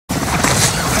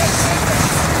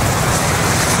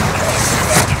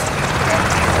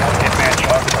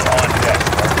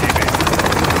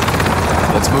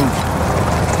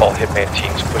command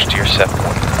teams push to your set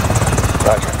point.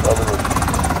 Roger, on the move.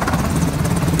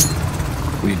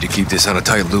 We need to keep this on a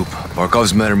tight loop.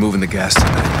 Markov's men are moving the gas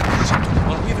tonight.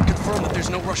 Well, we haven't confirmed that there's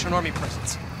no Russian army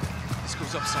presence. This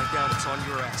goes upside down, it's on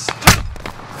your ass.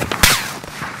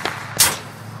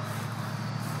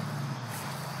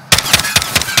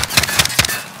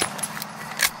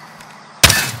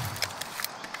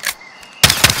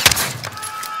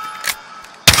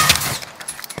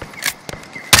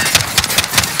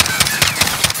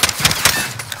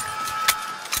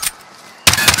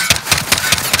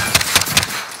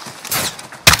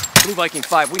 Blue Viking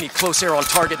 5, we need close air on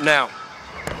target now.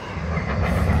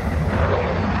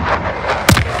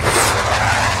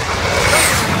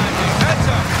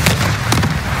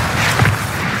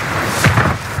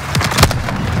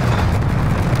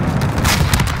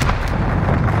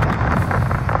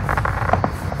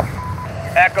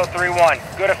 Echo 3-1,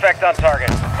 good effect on target.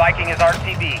 Viking is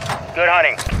RTB. Good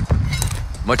hunting.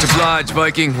 Much obliged,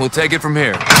 Viking. We'll take it from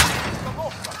here.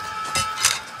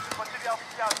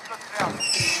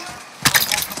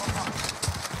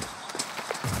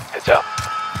 Heads out.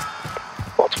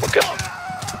 Multiple gun.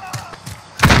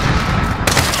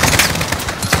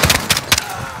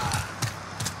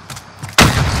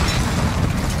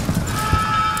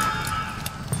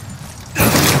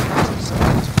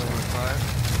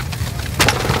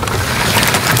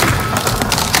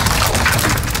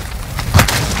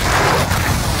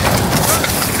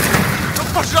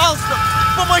 Пожалуйста,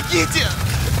 помогите!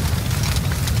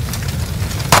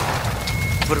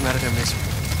 Put him out of their misery.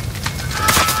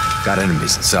 Got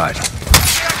enemies inside.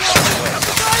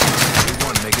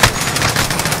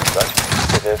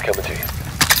 Man's coming to you.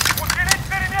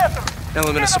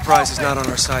 Element of surprise is not on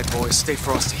our side, boys. Stay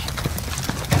frosty.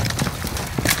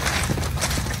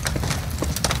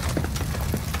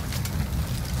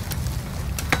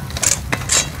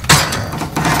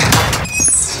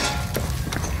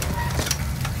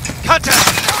 Contact!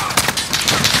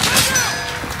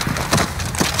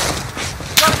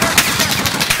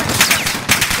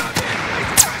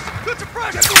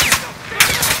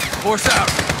 Force out.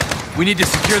 We need to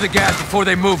secure the gas before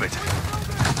they move it.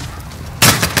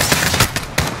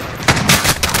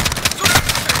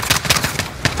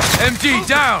 MG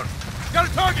down. Got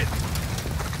a target.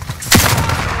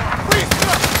 Clear!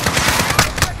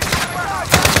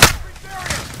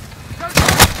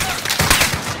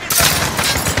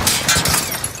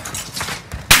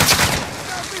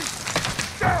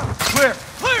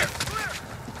 Clear!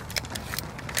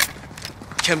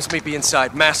 Chems may be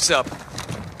inside. Masks up.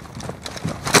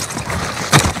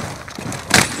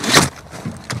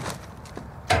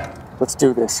 Let's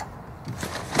do this.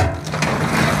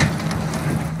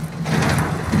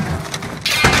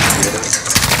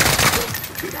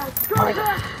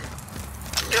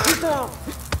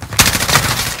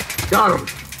 Got him.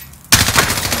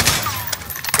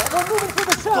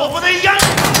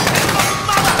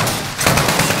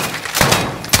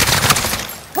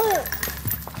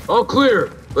 All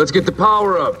clear. Let's get the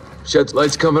power up. Shed's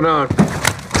lights coming on.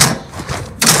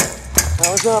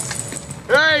 Power's up.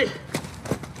 Hey!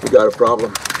 We got a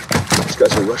problem. These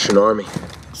guys are Russian army.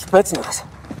 Spetsnaz.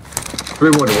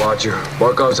 3-1 to Watcher.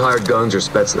 Markov's hired guns or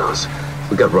Spetsnaz.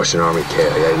 We got Russian army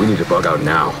KIA. We need to bug out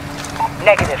now.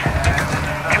 Negative.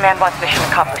 Command wants mission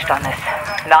accomplished on this.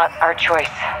 Not our choice.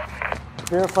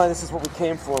 Verify this is what we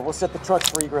came for. We'll set the trucks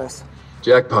for egress.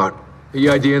 Jackpot.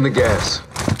 PID in the gas.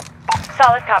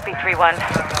 Solid copy, 3-1.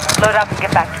 Load up and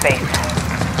get back to base.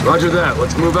 Roger that.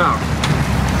 Let's move out.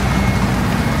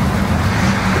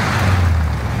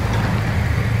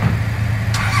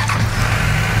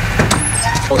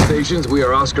 All stations, we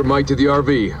are Oscar Mike to the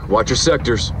RV. Watch your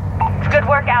sectors. It's good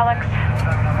work, Alex.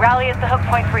 Rally is the hook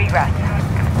point for egress.